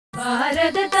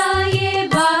भारत ताये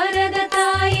भारत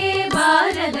ताये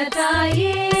भारत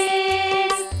ताये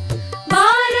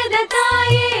भारत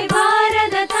ताये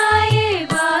भारत ताये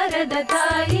भारत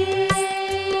ताये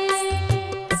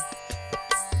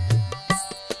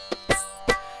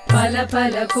पल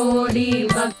पल कोडी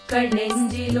मक्कल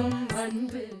नेंजिलुम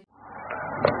अन्बु।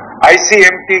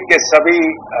 ICMT के सभी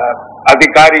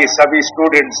अधिकारी, सभी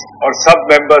स्टूडेंट्स और सब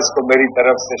मेंबर्स को मेरी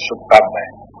तरफ से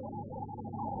शुभकामनाएं।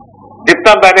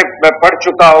 जितना मैं पढ़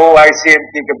चुका हूँ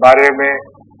ICMT के बारे में,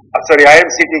 सॉरी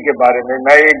IMCT के बारे में,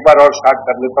 मैं एक बार और स्टार्ट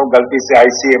कर लेता हूँ, गलती से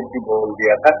ICMT बोल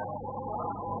दिया था।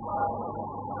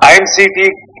 IMCT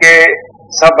के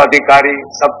सब अधिकारी,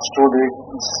 सब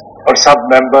स्टूडेंट्स और सब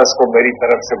मेंबर्स को मेरी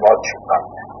तरफ से बहुत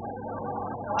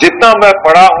शुभकामनाएं। जितना मैं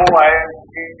पढ़ा हूँ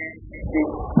IMCT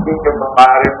के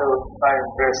बारे में उतना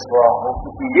इम्प्रेस हुआ हूँ,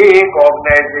 क्योंकि ये एक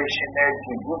ऑर्गेनाइजेशन है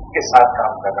जो यूथ के साथ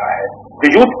काम कर रहा है,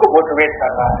 जो यूथ को मोटिवेट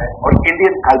कर रहा है और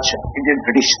इंडियन कल्चर, इंडियन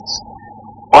ट्रेडिशंस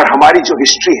और हमारी जो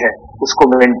हिस्ट्री है उसको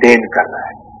मेंटेन कर रहा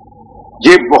है।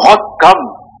 ये बहुत कम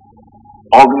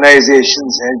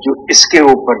ऑर्गेनाइजेशंस हैं जो इसके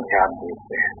ऊपर ध्यान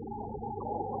देते हैं।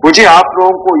 मुझे आप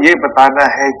लोगों को ये बताना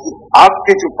है कि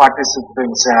आपके जो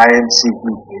पार्टिसिपेंट्स हैं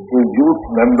IMCT के, जो यूथ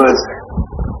मेंबर्स हैं,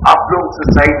 आप लोग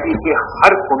सोसाइटी के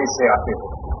हर कोने से आते हो।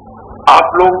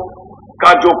 आप लोग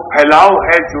का जो फैलाव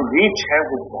है, जो रीच है,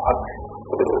 वो बहुत है।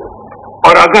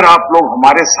 और अगर आप लोग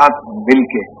हमारे साथ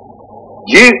मिलके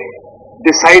ये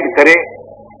डिसाइड करें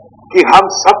कि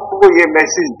हम सबको ये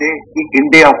मैसेज दें कि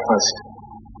इंडिया फर्स्ट,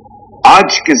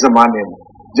 आज के जमाने में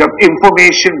जब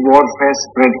इंफॉर्मेशन वॉरफेयर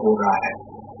स्प्रेड हो रहा है,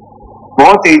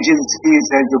 बहुत एजेंसीज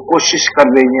हैं जो कोशिश कर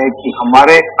रही हैं कि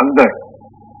हमारे अंदर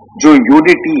जो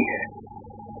यूनिटी है,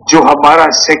 जो हमारा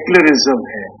सेक्युलरिज्म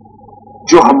है,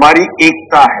 जो हमारी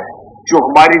एकता है, जो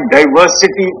हमारी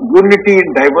डाइवर्सिटी, यूनिटी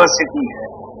इन डाइवर्सिटी है,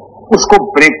 उसको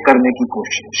ब्रेक करने की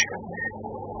कोशिश कर रहे हैं।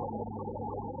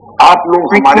 आप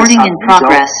लोग हमारे साथ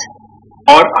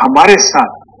जाओ और हमारे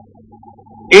साथ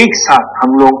एक साथ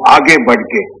हम लोग आगे बढ़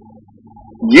के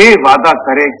ये वादा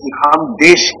करें कि हम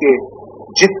देश के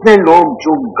जितने लोग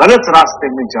जो गलत रास्ते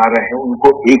में जा रहे हैं उनको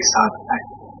एक साथ लाएं।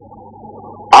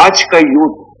 आज का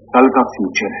यूथ कल का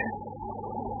फ्यूचर है।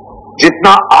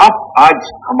 जितना आप आज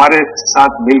हमारे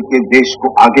साथ मिलकर देश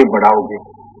को आगे बढ़ाओगे,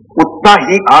 उतना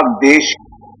ही आप देश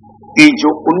की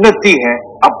जो उन्नति है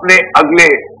अपने अगले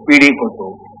पीढ़ी को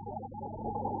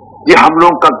दोगे। ये हम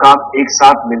लोग का काम एक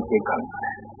साथ मिलकर करना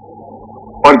है।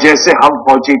 और जैसे हम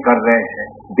फौजी कर रहे हैं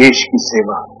देश की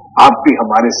सेवा, आप भी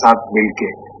हमारे साथ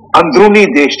मिलकर अंदरूनी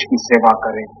देश की सेवा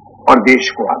करें और देश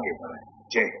को आगे बढ़ाएं।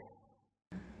 जय Hind.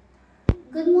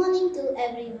 Good morning to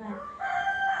everyone.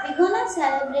 We're gonna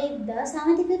celebrate the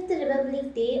 75th Republic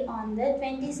Day on the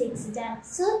 26th Jan.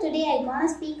 So today I'm gonna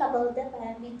speak about the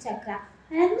Paramveer Chakra.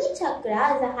 Paramveer Chakra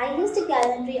is the highest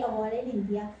gallantry award in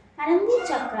India. Paramveer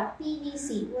Chakra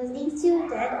 (PVC) was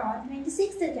instituted on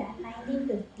 26th Jan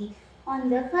 1950 on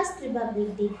the First Republic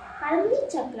Day. Paramveer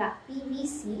Chakra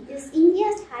 (PVC) is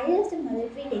India's highest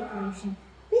military decoration,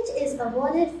 which is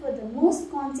awarded for the most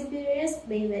conspicuous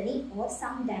bravery or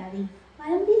some daring.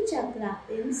 Paramveer Chakra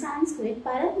in Sanskrit,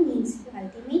 Param means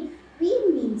ultimate, Veer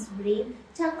means brave,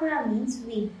 Chakra means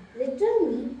wheel.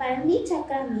 Literally, Paramveer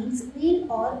Chakra means wheel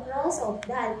or cross of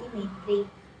the ultimate brave.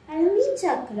 Paramveer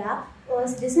Chakra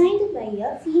was designed by a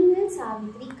female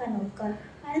Savitri Kanolkar.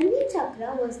 Paramveer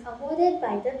Chakra was awarded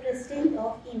by the President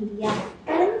of India.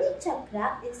 Paramveer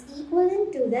Chakra is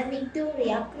equivalent to the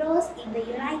Victoria Cross in the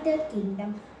United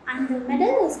Kingdom, and the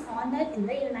medal was honored in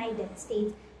the United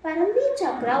States. Paramveer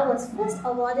Chakra was first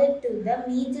awarded to the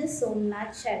Major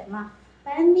Somnath Sharma.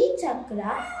 Paramveer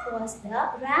Chakra was the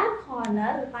rare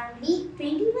honor only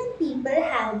 21 people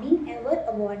have been ever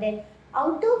awarded,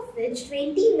 out of which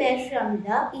 20 were from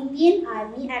the Indian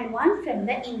Army and 1 from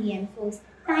the Indian Force.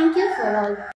 Thank you for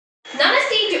all.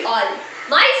 Namaste to all.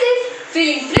 Myself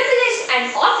feeling privileged and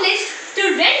obliged to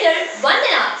render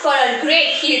Vandana for our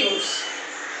great heroes.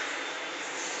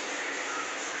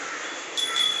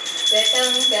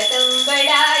 कदम कदम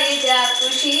बढ़ाए जा,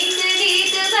 खुशी से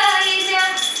गीत गाए जा,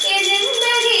 ये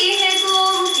जिंदगी है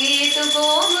कौम की तो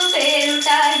कौम पे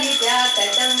लुटाए जा।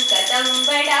 कदम कदम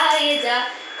बढ़ाए जा,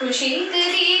 खुशी के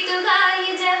गीत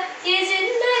गाए जा, ये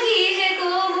जिंदगी है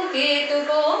कौम की तो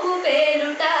कौम पे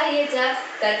लुटाए जा।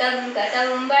 कदम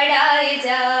कदम बढ़ाए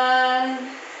जा,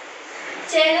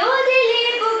 चलो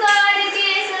दिली पुकार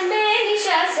के समय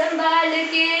निशा संभाल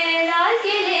के, लाल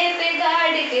किले पे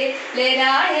गाड़ के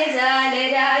लहराए जा।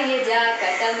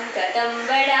 कदम कदम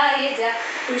बढ़ाए जा,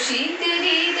 खुशी के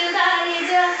गीत गाए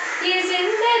जा, ये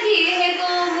जिंदगी है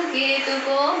कौम की तो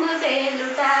कौम पे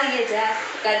लुटाए जा।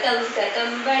 कदम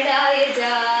कदम बढ़ाए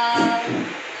जा।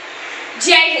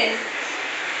 जय Hind.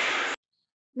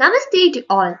 Namaste to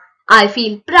all. I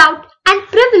feel proud and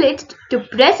privileged to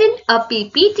present a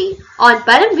PPT on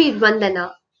Paramveer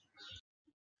Vandana.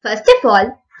 First of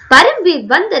all, Paramveer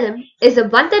Vandanam is a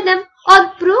Vandanam or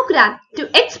program to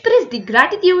express the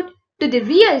gratitude to the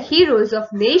real heroes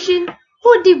of nation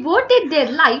who devoted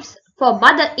their lives for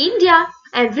Mother India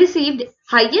and received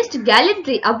highest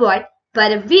gallantry award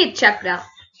Paramveer Chakra.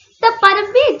 The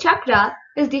Paramveer Chakra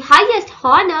is the highest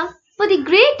honor for the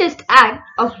greatest act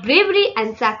of bravery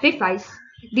and sacrifice.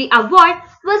 The award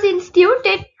was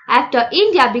instituted after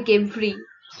India became free.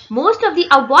 Most of the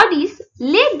awardees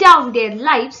laid down their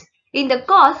lives in the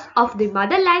cause of the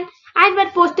motherland and were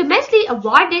posthumously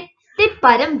awarded the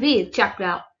Paramveer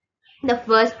Chakra. The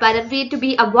first Paramveer to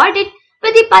be awarded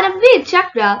with the Paramveer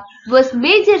Chakra was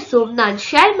Major Somnath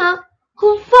Sharma,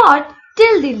 who fought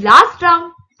till the last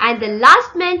round and the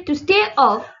last man to stay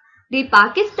off the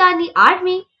Pakistani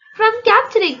army from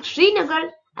capturing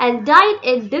Srinagar and died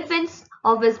in defense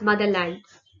of his motherland.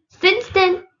 Since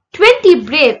then, 20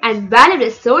 brave and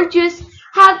valorous soldiers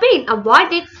have been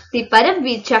awarded the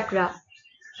Paramveer Chakra.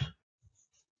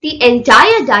 The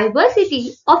entire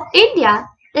diversity of India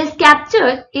is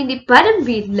captured in the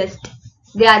Paramveer list.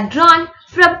 They are drawn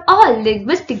from all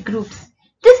linguistic groups.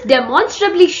 This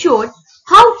demonstrably showed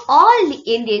how all the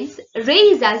Indians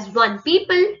raised as one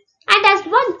people and as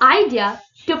one idea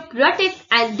to protect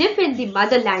and defend the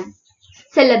motherland.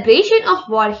 Celebration of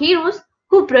war heroes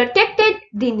who protected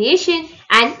the nation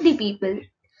and the people.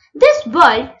 This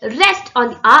world rests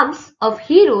on the arms of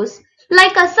heroes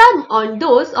like a son on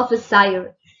those of his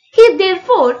sire. He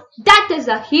therefore, that is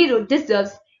a hero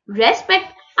deserves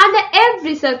respect under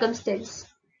every circumstance.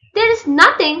 There is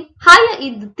nothing higher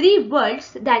in the three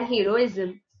worlds than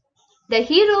heroism. The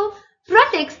hero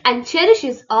protects and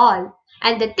cherishes all,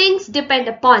 and the things depend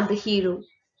upon the hero.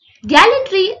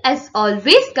 Gallantry is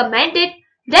always commanded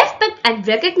respect and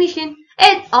recognition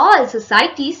in all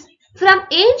societies from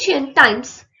ancient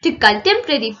times to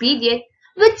contemporary period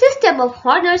with system of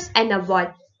honors and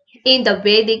award. In the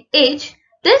Vedic age,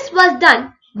 this was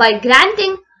done by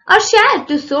granting a share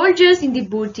to soldiers in the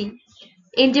booty.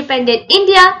 Independent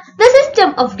India, the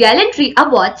system of gallantry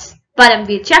awards,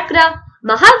 Paramveer Chakra,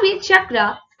 Mahavir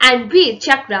Chakra and Veer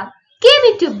Chakra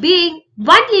came into being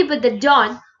only with the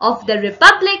dawn of the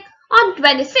Republic on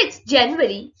 26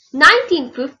 January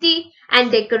 1950 and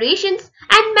decorations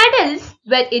and medals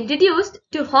were introduced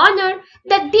to honor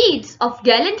the deeds of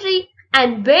gallantry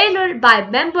and valor by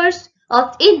members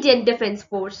of Indian Defence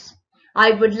Force.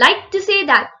 I would like to say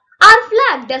that our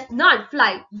flag does not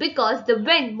fly because the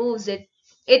wind moves it.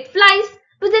 It flies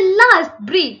with the last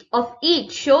breath of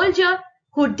each soldier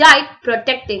who died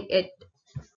protecting it.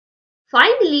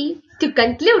 Finally, to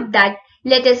conclude that,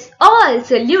 let us all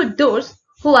salute those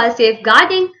who are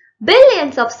safeguarding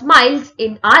billions of smiles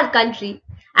in our country.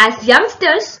 As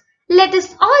youngsters, let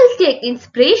us all take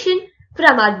inspiration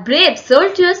from our brave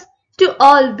soldiers to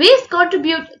always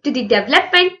contribute to the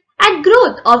development and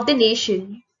growth of the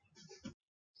nation.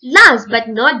 Last but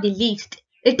not the least,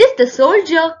 it is the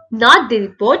soldier, not the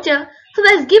reporter, who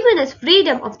has given us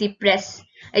freedom of the press.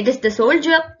 It is the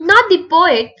soldier, not the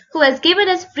poet, who has given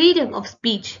us freedom of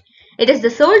speech. It is the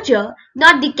soldier,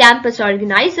 not the campus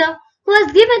organizer, who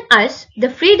has given us the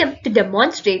freedom to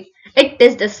demonstrate. It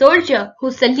is the soldier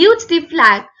who salutes the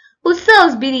flag, who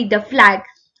serves beneath the flag,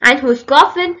 and whose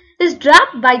coffin is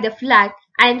dropped by the flag,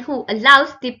 and who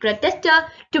allows the protester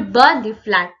to burn the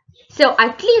flag. So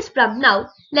at least from now,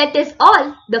 let us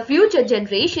all, the future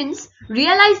generations,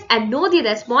 realize and know the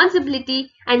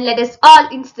responsibility, and let us all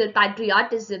instill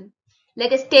patriotism.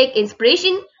 Let us take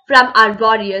inspiration from our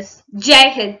warriors. Jai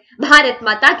Hind, Bharat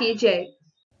Mata ki Jai.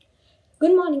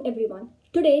 Good morning everyone.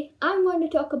 Today I am going to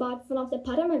talk about one of the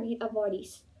Paramveer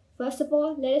awardees. First of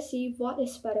all, let us see what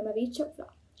is Paramveer Chakra.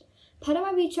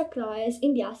 Paramveer Chakra is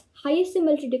India's highest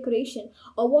military decoration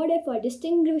awarded for a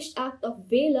distinguished act of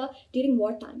valor during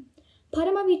wartime.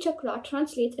 Paramveer Chakra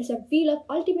translates as a wheel of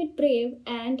ultimate brave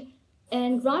and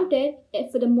granted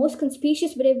for the most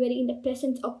conspicuous bravery in the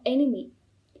presence of enemy.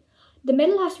 The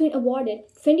medal has been awarded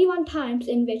 21 times,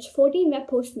 in which 14 were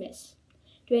posthumous,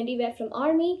 20 were from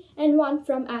Army and 1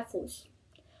 from Air Force.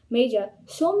 Major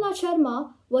Somnath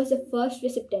Sharma was the first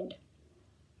recipient.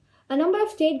 A number of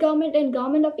state government and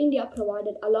Government of India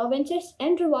provided allowances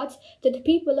and rewards to the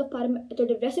people of to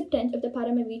the recipients of the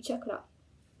Paramveer Chakra.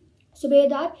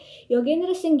 Subedar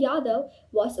Yogendra Singh Yadav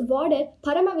was awarded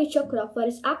Paramveer Chakra for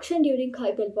his action during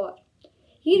Kargil War.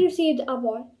 He received the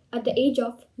award at the age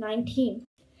of 19.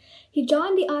 He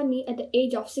joined the army at the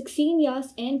age of 16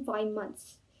 years and 5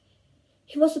 months.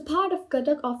 He was a part of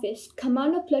Cuttack Office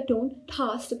Commando Platoon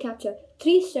tasked to capture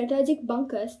 3 strategic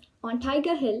bunkers on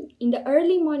Tiger Hill in the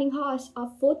early morning hours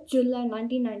of 4th July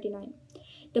 1999.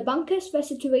 The bunkers were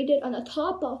situated on the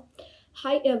top of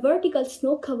a vertical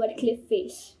snow-covered cliff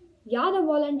face. Yadav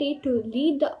volunteered to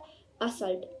lead the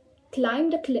assault. He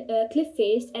climbed the cliff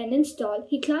face and installed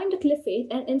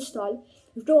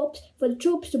ropes for the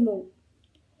troops to move.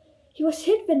 He was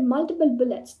hit with multiple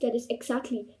bullets, that is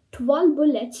exactly 12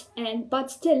 bullets,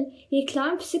 but still he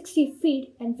climbed 60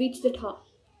 feet and reached the top.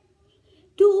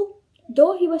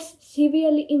 Though he was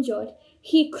severely injured,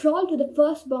 he crawled to the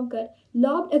first bunker,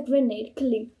 lobbed a grenade,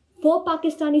 killing 4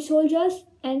 Pakistani soldiers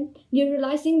and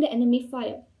neutralizing the enemy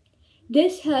fire.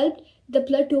 This helped the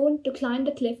platoon to climb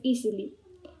the cliff easily.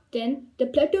 Then the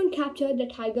platoon captured the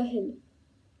Tiger Hill.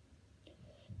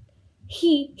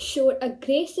 He showed a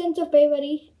great sense of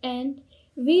bravery and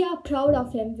we are proud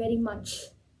of him very much.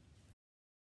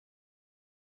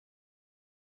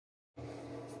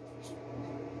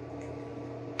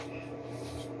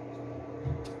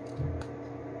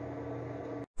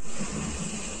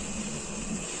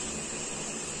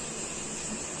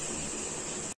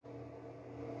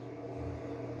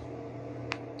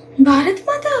 Bharat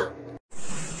Mata.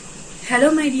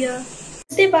 Hello, my dear.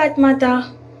 Namaste, Bharat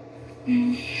Mata.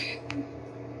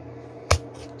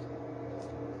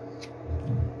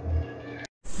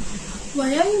 Why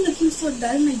are you looking so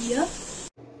dull, my dear?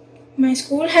 My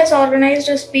school has organized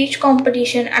a speech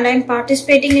competition and I am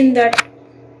participating in that.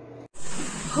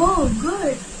 Oh,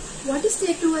 good. What is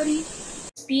there to worry?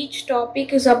 Speech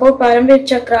topic is about Paramveer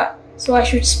Chakra, so I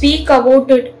should speak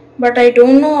about it, but I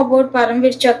don't know about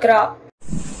Paramveer Chakra.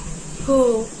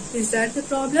 Oh, is that the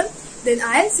problem? Then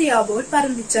I'll say about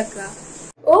Paramveer Chakra.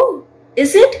 Oh,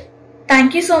 is it?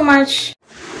 Thank you so much.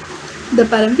 The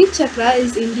Paramveer Chakra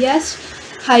is India's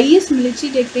highest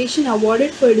military decoration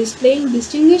awarded for displaying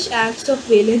distinguished acts of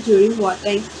valor during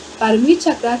wartime. Paramveer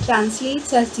Chakra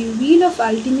translates as the Wheel of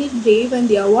Ultimate Brave, and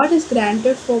the award is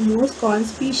granted for most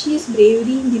conspicuous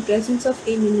bravery in the presence of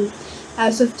enemy.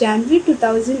 As of January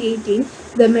 2018,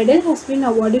 the medal has been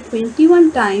awarded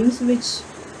 21 times, which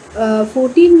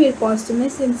 14 were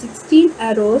posthumous and 16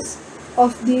 arrows.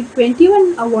 Of the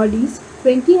 21 awardees,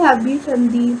 20 have been from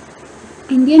the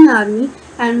Indian Army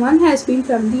and 1 has been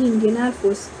from the Indian Air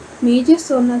Force. Major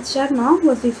Somnath Sharma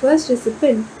was the first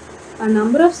recipient. A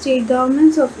number of state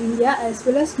governments of India as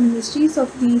well as ministries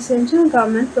of the central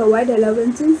government provide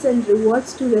allowances and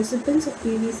rewards to recipients of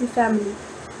PVC family.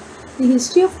 The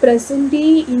history of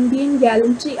present-day Indian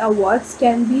gallantry awards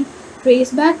can be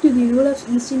traced back to the rule of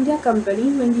East India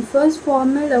Company, when the first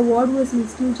formal award was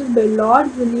instituted by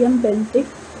Lord William Bentinck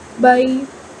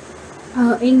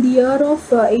in the year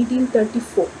of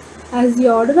 1834. As the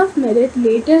Order of Merit,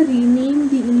 later renamed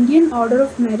the Indian Order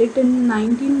of Merit in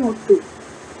 1902.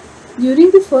 During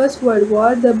the First World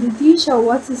War, the British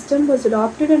award system was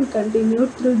adopted and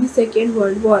continued through the Second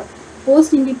World War.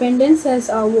 Post-independence, as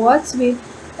awards were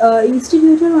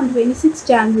instituted on 26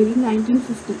 January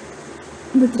 1950.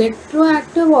 With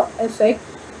retroactive effect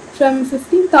from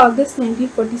 15th August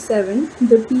 1947,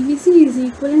 the PVC is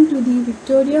equivalent to the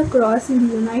Victoria Cross in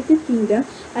the United Kingdom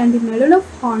and the Medal of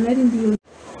Honor in the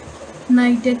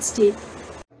United States.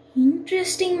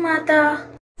 Interesting, Mata.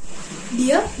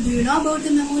 Dear, do you know about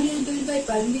the memorial built by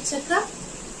Paramveer Chakra?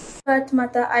 Bharat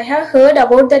Mata, I have heard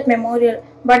about that memorial,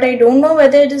 but I don't know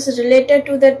whether it is related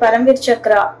to that Paramveer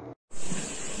Chakra.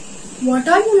 What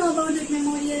all you know about that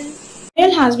memorial? The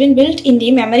memorial has been built in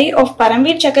the memory of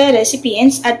Paramveer Chakra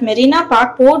recipients at Marina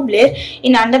Park, Port Blair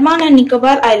in Andaman and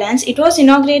Nicobar Islands. It was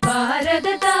inaugurated.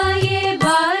 Bharadataye,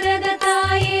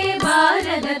 Bharadataye,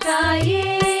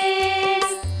 Bharadataye.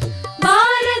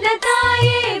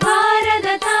 Bharadataye,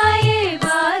 Bharadataye,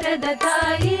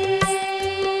 Bharadataye.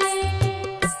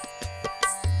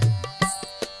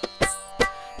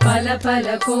 Pala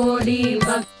pala kodi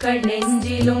makkal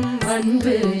nenjilum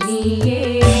anbu niye.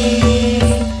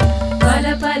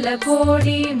 Pala pala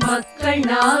kodi makkal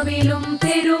naavilum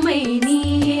perumai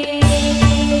niye.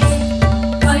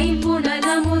 Paimpunal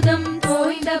amudam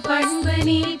thoinda panbu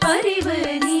nee parivu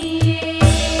niye.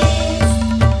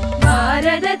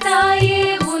 Bharadataye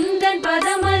undan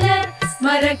padamalar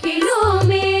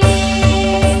marakilome.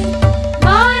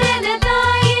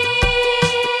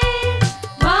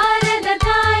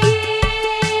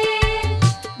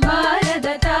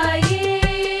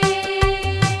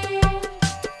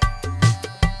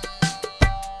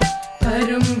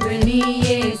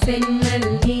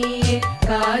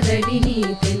 காதடி நீ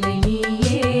பிள்ளை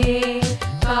நீயே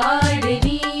காடு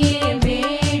நீயே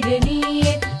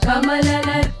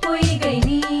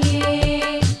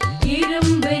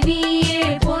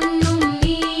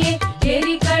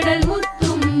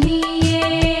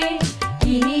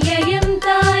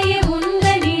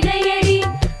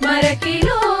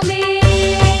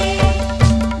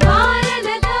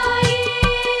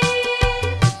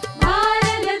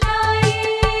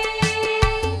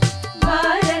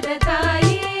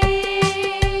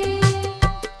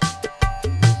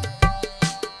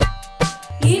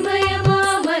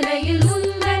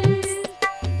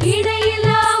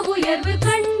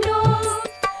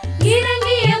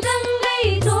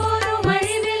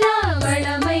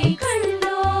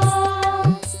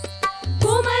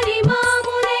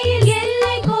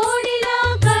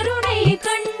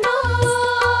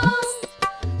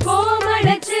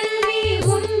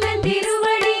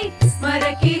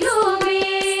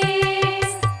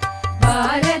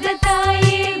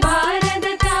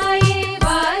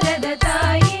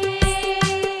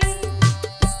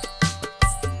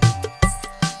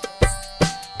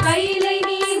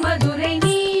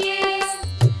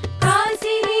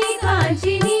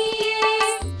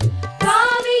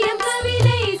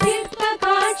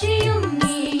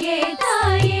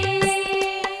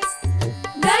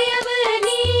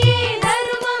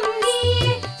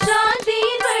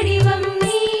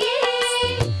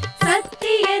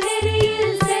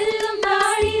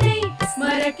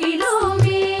दिलों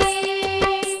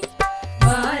में।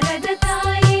 भारत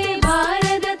ताये,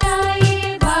 भारत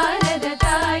ताये, भारत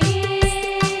ताये,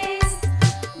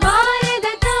 भारत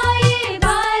ताये,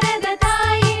 भारत ताये, भारत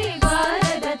ताये,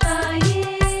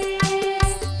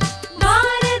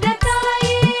 भारत ताये,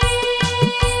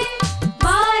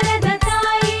 भारत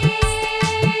ताये,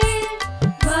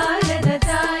 भारत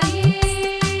ताये।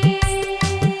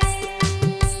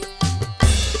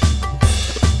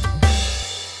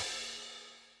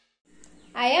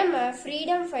 I am a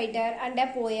freedom fighter and a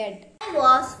poet. I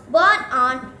was born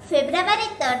on February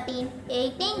 13,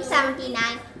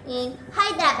 1879 in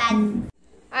Hyderabad.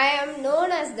 I am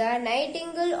known as the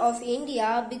Nightingale of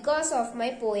India because of my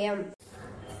poem.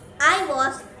 I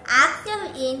was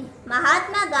active in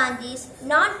Mahatma Gandhi's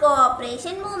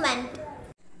non-cooperation movement.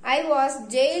 I was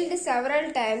jailed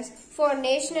several times for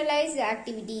nationalized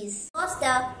activities. I was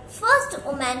the first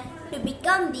woman to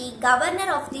become the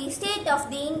governor of the state of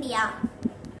the India.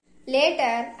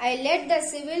 Later, I led the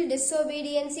civil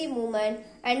disobedience movement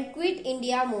and quit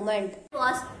India movement. I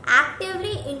was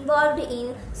actively involved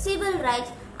in civil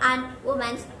rights and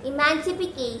women's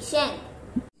emancipation.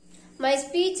 My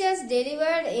speeches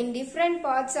delivered in different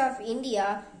parts of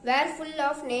India were full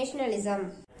of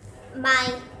nationalism.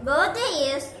 My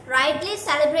birthday is rightly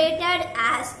celebrated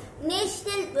as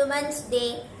National Women's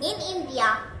Day in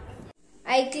India.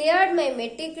 I cleared my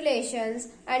matriculations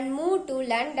and moved to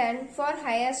London for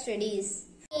higher studies.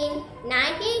 In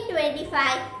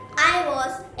 1925, I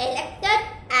was elected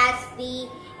as the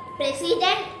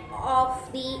President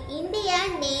of the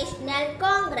Indian National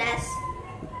Congress.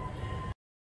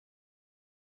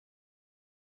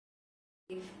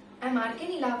 I'm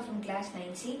Arkanila from class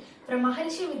 9C from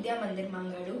Maharishi Vidya Mandir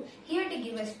Mangadu, here to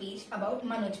give a speech about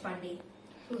Manoj Pandey,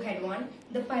 who had won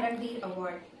the Paramveer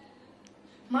award.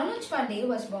 Manoj Pandey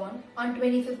was born on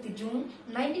 25th June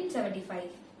 1975.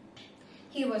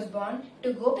 He was born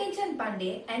to Gopichan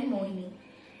Pandey and Mohini.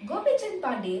 Gopichan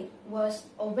Pandey was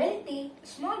a wealthy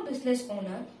small business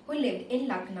owner who lived in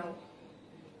Lucknow.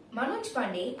 Manoj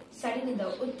Pandey studied in the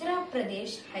Uttar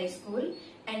Pradesh High School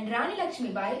and Rani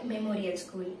Lakshmibai Memorial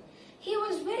School. He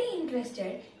was very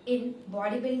interested in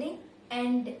bodybuilding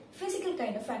and physical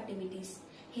kind of activities.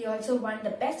 He also won the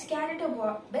Best Cadet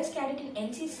in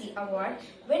NCC award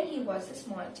when he was a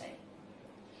small child.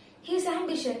 His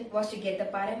ambition was to get the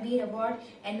Paramveer award,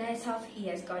 and that's how he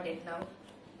has got it now.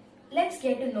 Let's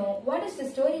get to know what is the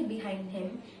story behind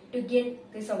him to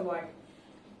get this award.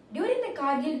 During the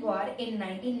Kargil War in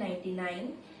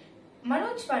 1999,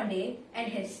 Manoj Pandey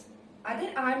and his other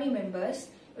army members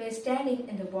were standing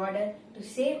in the border to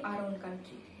save our own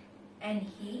country. And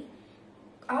he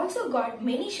also got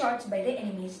many shots by the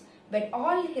enemies, but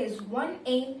all his one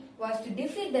aim was to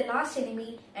defeat the last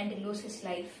enemy and to lose his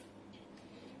life.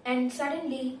 And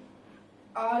suddenly,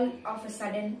 all of a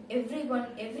sudden,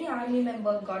 every army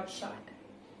member got shot,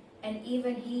 and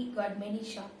even he got many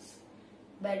shots.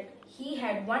 But he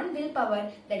had one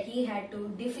willpower that he had to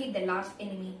defeat the last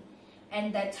enemy,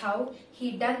 and that's how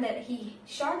he done that. He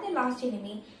shot the last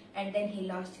enemy, and then he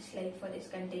lost his life for this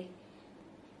country.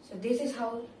 So this is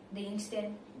how the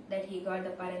instant that he got the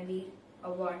Paramveer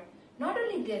award. Not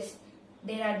only this,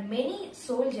 there are many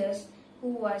soldiers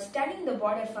who are standing the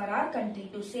border for our country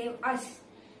to save us.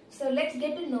 So let's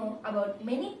get to know about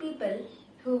many people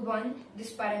who won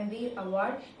this Paramveer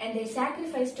award and they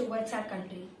sacrificed towards our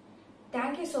country.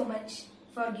 Thank you so much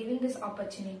for giving this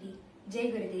opportunity.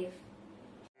 Jai Gurudev.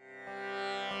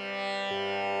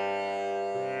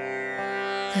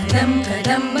 कदम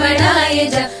कदम बढ़ाए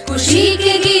जा, खुशी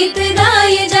के गीत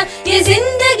गाए जा, ये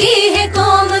जिंदगी है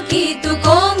कौम की, तू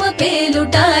कौम पे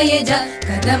लुटाए जा।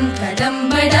 कदम कदम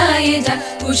बढ़ाए जा,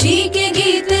 खुशी के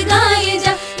गीत गाए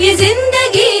जा, ये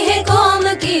जिंदगी है कौम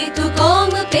की, तू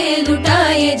कौम पे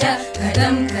लुटाए जा।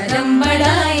 कदम कदम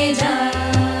बढ़ाए जा,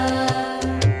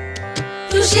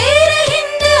 तू शेर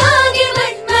हिंद आगे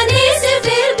बढ़, बने से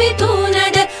फिर भी तू न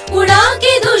डर, उड़ा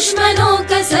के दुश्मनों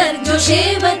का सर, जोशे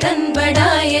वतन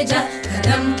बढ़ाए जा।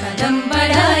 कदम कदम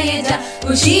बढ़ाए जा,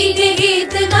 खुशी के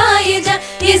गीत गाए जा,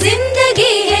 ये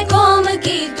जिंदगी है कौम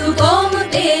की, तू कौम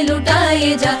पे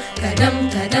लुटाए जा। कदम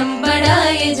कदम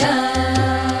बढ़ाए जा,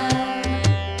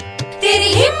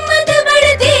 तेरी हिम्मत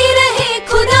बढ़ती रहे,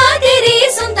 खुदा तेरी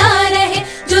सुनता रहे,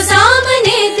 जो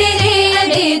सामने तेरे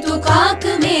अड़े तू खाक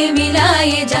में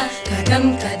मिलाए जा।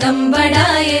 कदम कदम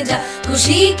बढ़ाए जा,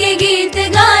 खुशी के गीत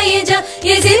गाए जा,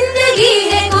 ये जिंदगी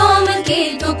है कौम की,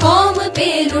 तू कौम पे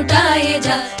लुटाए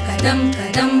जा। कदम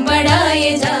कदम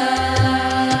बढ़ाए जा,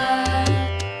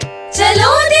 चलो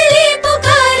दिली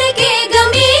पुकार के,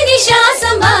 गमी निशा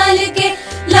संभाल के,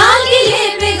 लाल किले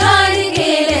पे गाड़ के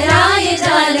लहराए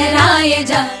जा, लहराए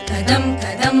जा। कदम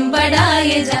कदम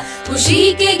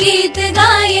खुशी के गीत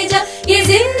गाए जा। ये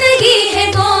जिंदगी है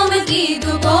कौम की,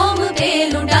 तू कौम पे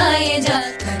लुटाए जा।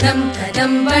 कदम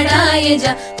कदम बढ़ाए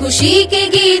जा, खुशी के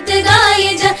गीत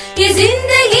गाए जा। ये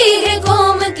जिंदगी है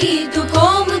कौम की, तू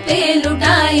कौम पे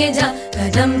लुटाए जा।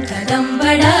 कदम कदम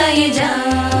बढ़ाए जा।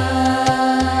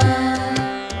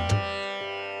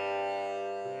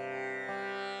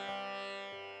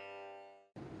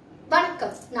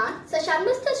 வணக்கம், நான்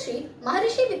சர்மிஸ்தர் ஸ்ரீ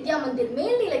மகரிஷி வித்யா மந்திர்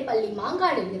மேல்நிலைப்பள்ளி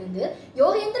மாங்காடில் இருந்து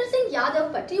யோகேந்திர சிங்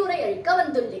யாதவ் பற்றி உரையளிக்க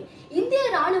வந்துள்ளேன். இந்திய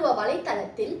ராணுவ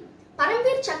வலைத்தளத்தில்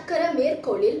பரம்வீர் சக்கர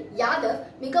மேற்கோளில் யாதவ்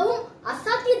மிகவும்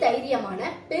அசாத்திய தைரியமான,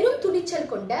 பெரும்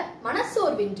துணிச்சல் கொண்ட,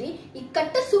 மனசோர்வின்றி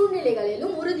இக்கட்ட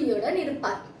சூழ்நிலைகளிலும் உறுதியுடன்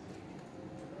இருப்பார்.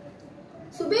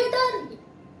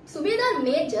 சுபேதார்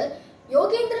மேஜர்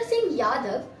யோகேந்திர சிங்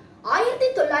யாதவ்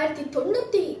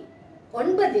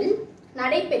 1999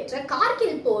 நடைபெற்ற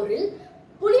கார்கில் போரில்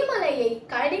புலிமலையை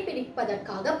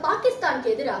கடைபிடிப்பதற்காக பாகிஸ்தானுக்கு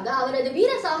எதிராக அவரது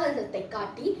வீர சாகசத்தை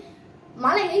காட்டி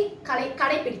மலையை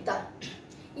கடைபிடித்தார்.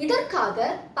 இதற்காக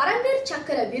பரம்வீர்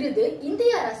சக்கர விருது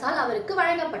இந்திய அரசால் அவருக்கு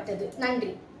வழங்கப்பட்டது.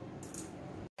 நன்றி.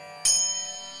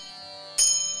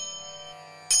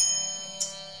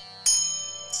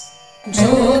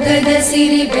 ಜೋಗದ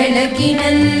ಸಿರಿ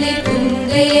ಬೆಳಕಿನಲ್ಲಿ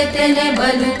ತುಂಗೆಯತನ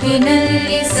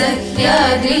ಬಲುಕಿನಲ್ಲಿ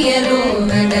ಸಹ್ಯಾದ್ರಿಯ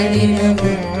ರೋಗದಲ್ಲಿನ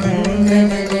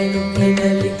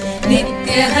ಬೆಳಕಿನಲ್ಲಿ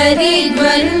ನಿತ್ಯ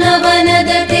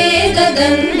ಹರಿದ್ವರ್ಣವನದ ತೇಗ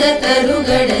ಗಂಧ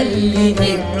ತರುಗಳಲ್ಲಿ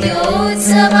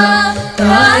ನಿತ್ಯೋತ್ಸವ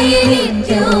ತಾಯಿ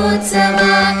ನಿತ್ಯೋತ್ಸವ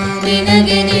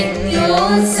ನಿನಗೆ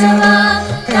ನಿತ್ಯೋತ್ಸವ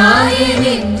ತಾಯಿ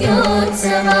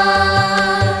ನಿತ್ಯೋತ್ಸವ.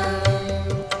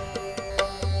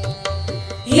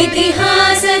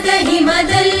 ಇತಿಹಾಸದ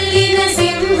ಹಿಮದಲ್ಲಿನ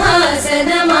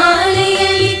ಸಿಂಹಾಸನ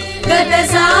ಮಾಲೆಯಲ್ಲಿ ಗತ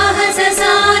ಸಾಹಸ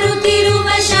ಸಾರುತ್ತಿರುವ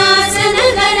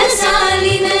ಶಾಸನಗಳ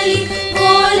ಸಾಲಿನಲ್ಲಿ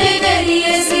ಕೋಲೆಗರಿಯ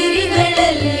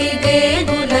ಸಿರಿಗಳಲ್ಲಿ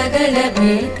ದೇಗುಲಗಳ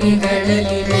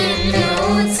ಭೇಟಿಗಳಲ್ಲಿ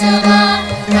ನಿತ್ಯೋತ್ಸವ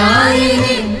ತಾಯಿ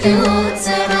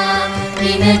ನಿತ್ಯೋತ್ಸವ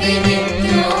ನಿನಗೆ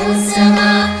ನಿತ್ಯೋತ್ಸವ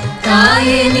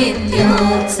ತಾಯಿ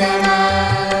ನಿತ್ಯೋತ್ಸವ.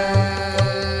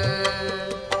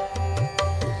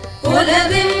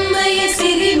 ಕುಲವೆಮ್ಮಯ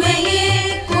ಸಿರಿಮಯೇ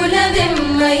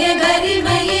ಕುಲವೆಮ್ಮಯ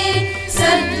ಗರಿಮಯೇ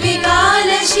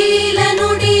ಸದ್ವಿಕಾಲಶೀಲ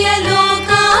ನುಡಿಯ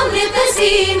ಲೋಕಾಮೃತ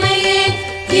ಸೀಮಯೇ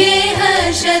ಯೇ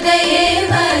ಹರ್ಷದ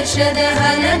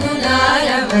ಹಲದುಲಾರ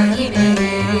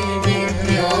ಮಹಿಮೆಯೇ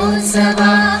ನಿತ್ಯೋತ್ಸವ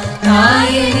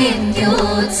ತಾಯಿ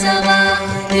ನಿತ್ಯೋತ್ಸವ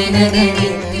ನಿನಗೆ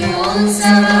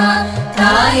ನಿತ್ಯೋತ್ಸವ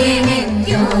ತಾಯಿ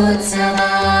ನಿತ್ಯೋತ್ಸವ.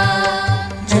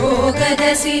 ಜೋಗದ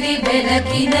ಸಿರಿ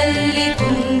ಬೆಳಕಿನಲ್ಲಿ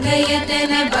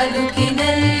ತುಂಗಯತನ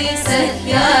ಬಲುಕಿನಲ್ಲಿ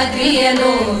ಸಹ್ಯಾದ್ರಿಯ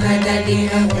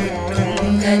ಲೋಹದಲ್ಲಿನ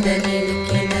ತುಂಗದ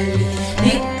ನಿಲುಕಿನಲ್ಲಿ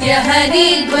ನಿತ್ಯ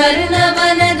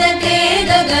ಹರಿದ್ವರ್ಣವನದ ತೇಗ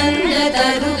ಗಂಧ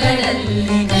ತರುಗಳಲ್ಲಿ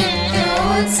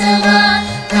ನಿತ್ಯೋತ್ಸವ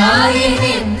ತಾಯಿ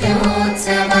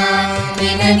ನಿತ್ಯೋತ್ಸವ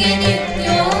ನಿನಗೆ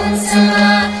ನಿತ್ಯೋತ್ಸವ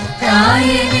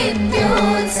ತಾಯಿ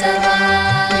ನಿತ್ಯೋತ್ಸವ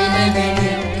ನಿನಗೆ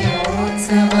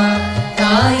ನಿತ್ಯೋತ್ಸವ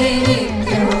ತಾಯಿ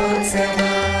ನಿತ್ಯೋತ್ಸವ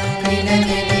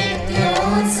ನಿನಗೆ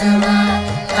ನಿತ್ಯೋತ್ಸವ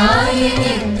ತಾಯಿ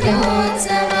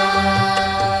ನಿತ್ಯೋತ್ಸವ.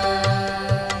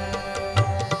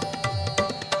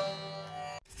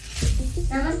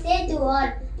 Namaste to all.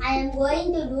 I am going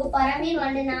to do Paramveer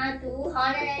Vandana to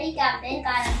Honorary Captain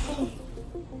Karan Singh.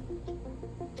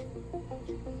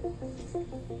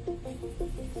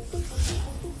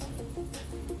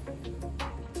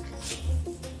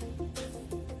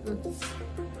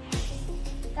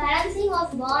 Karan Singh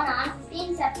was born on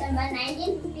 15 September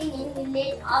 1915 in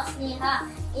village of Sneha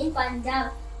in Punjab.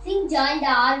 Singh joined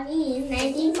the army in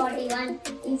 1941.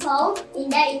 He fought in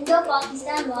the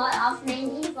Indo-Pakistan War of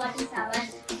 1947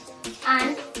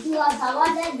 and he was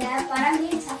awarded the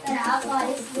Paramveer Chakra for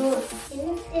his role in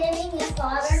saving a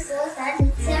foreign force at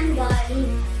Nitzambari,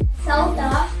 south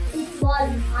of Titwal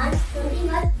on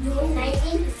 21st June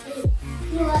 1950.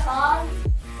 He was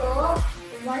also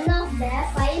one of the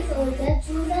 5 soldiers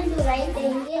chosen to write the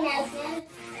Indian national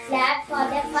flag for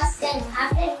the first time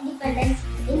after independence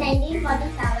in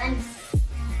 1947.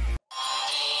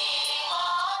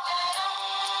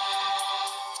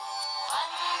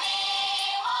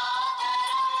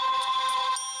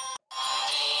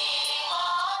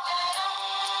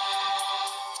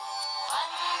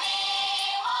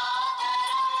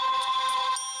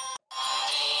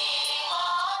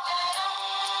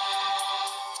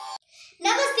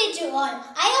 Namaste to all.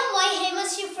 I am Y.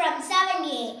 Hemashri from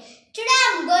 7A. Today I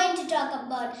am going to talk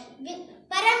about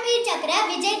Paramveer Chakra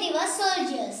Vijay Divas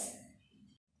soldiers.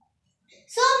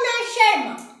 Somnath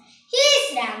Sharma. His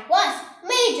rank was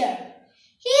Major.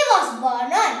 He was born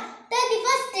on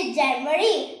 31st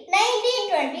January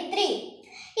 1923.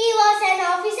 He was an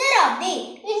officer of the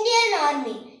Indian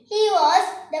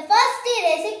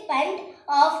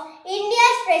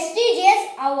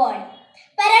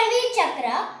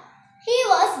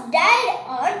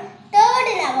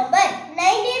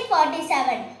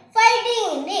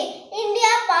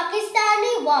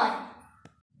War.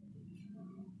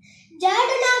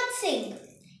 Jadunath Singh.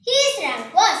 His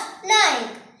rank was Naik.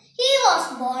 He was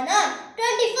born on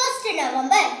 21st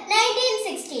November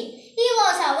 1916. He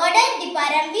was awarded the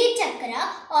Paramveer Chakra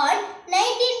on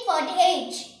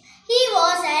 1948. He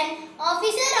was an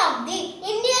officer of the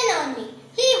Indian Army.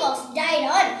 He was died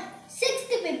on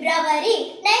 6th February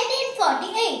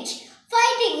 1948,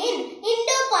 fighting in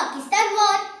Indo-Pakistan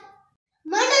War.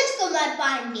 Manoj Kumar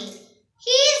Pandey.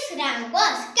 His rank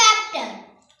was Captain.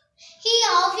 He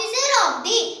officer of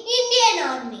the Indian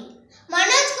Army.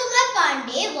 Manoj Kumar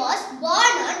Pandey was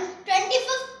born on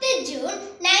 25th June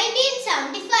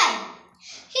 1975.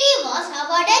 He was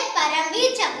awarded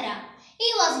Paramveer Chakra. He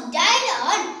was died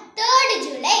on 3rd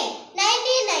July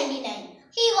 1999.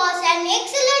 He was an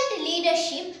excellent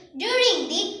leadership during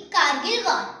the Kargil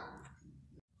War.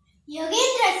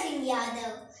 Yogendra Singh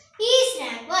Yadav. His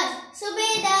rank was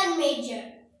Subedar Major.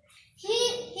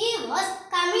 He was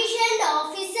commissioned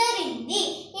officer in the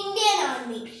Indian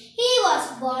Army. He was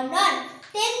born on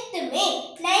 10th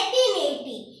May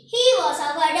 1980. He was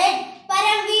awarded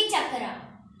Paramveer Chakra.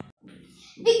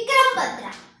 Vikram Batra.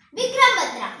 Vikram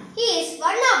Batra. He is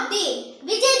one of the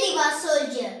Vijay Divas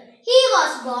soldier. He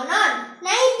was born on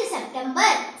 9th September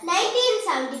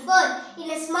 1974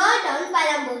 in a small town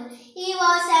Paramveer. He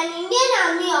was an Indian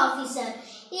Army officer.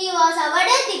 He was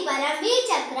awarded the Paramveer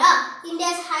Chakra,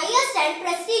 India's highest and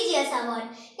prestigious award.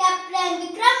 Captain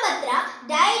Vikram Batra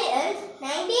died in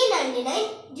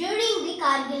 1999 during the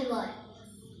Kargil War.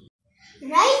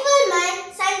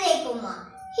 Rifleman Sanjay Kumar.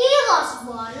 He was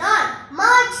born on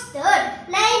March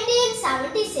 3rd,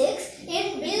 1976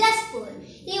 in Bilaspur.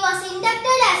 He was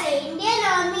inducted as an Indian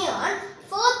Army on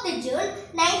 4th June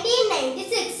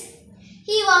 1996.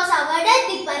 He was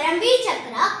awarded the Paramveer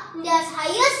Chakra, India's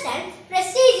highest and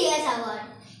prestigious award.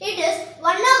 It is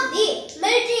one of the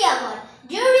military awards.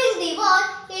 During the war,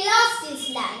 he lost his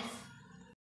life.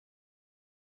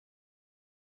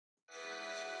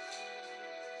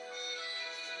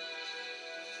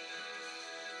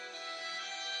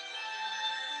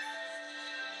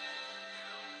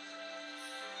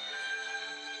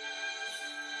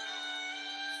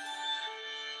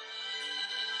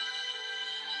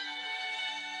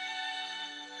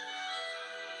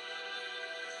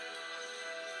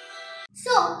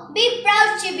 So, be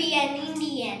proud to be an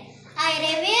Indian. I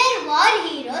revere war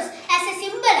heroes as a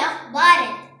symbol of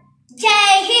Bharat.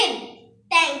 Jai Hind.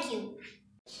 Thank you.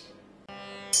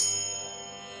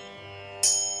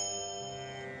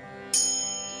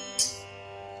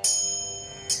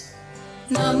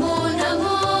 Namo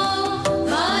Namo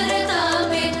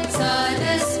Bharatame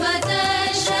Saraswata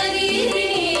Sharini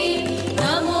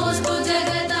Namostu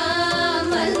Jagata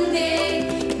Mande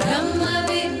Brahma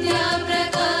Vidya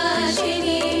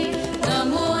Prakashini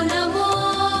Namo Namo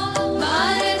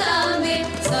Bharatame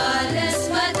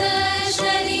Saraswata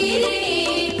Sharini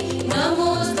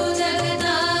Namostu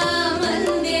Jagata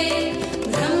Mande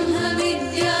Brahma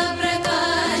Vidya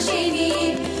Prakashini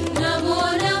Namo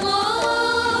Namo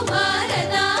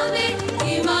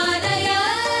Himalaya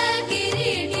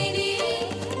Kiritini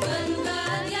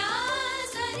Gandharya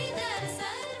Sarita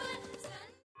Sarva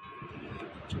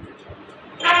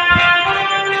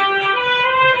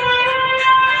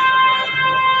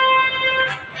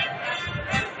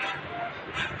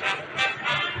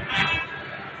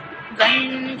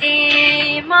Vande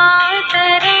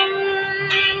Mataram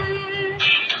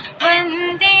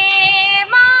Vande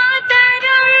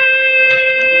Mataram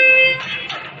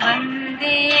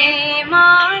Vande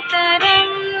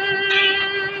Mataram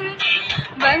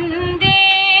Vande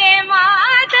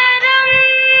Mataram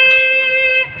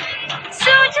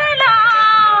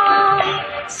Sujalam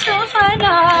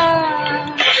Sufalam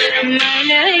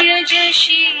Malayaj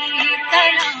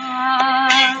Sheetalam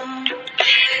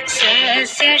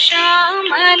Sasya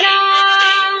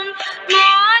Shamalam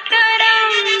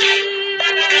Mataram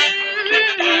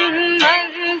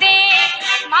Vande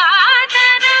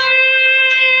Mataram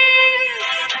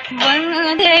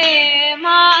Vande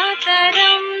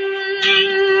Mataram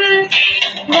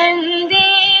Vande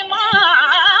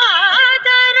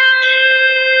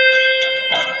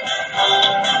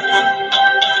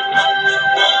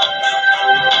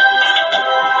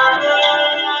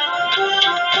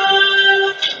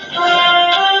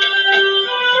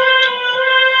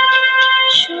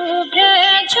Shubhra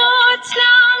Jyotsna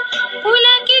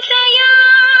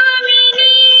Pulakitayamini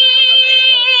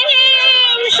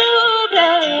Shubhra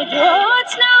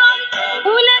Jyotsna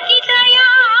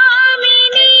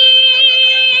Pulakitayamini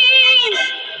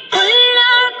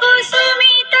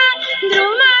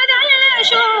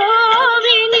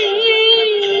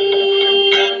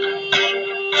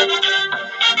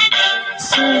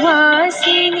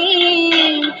सुवासिनी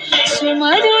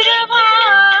सुमधुर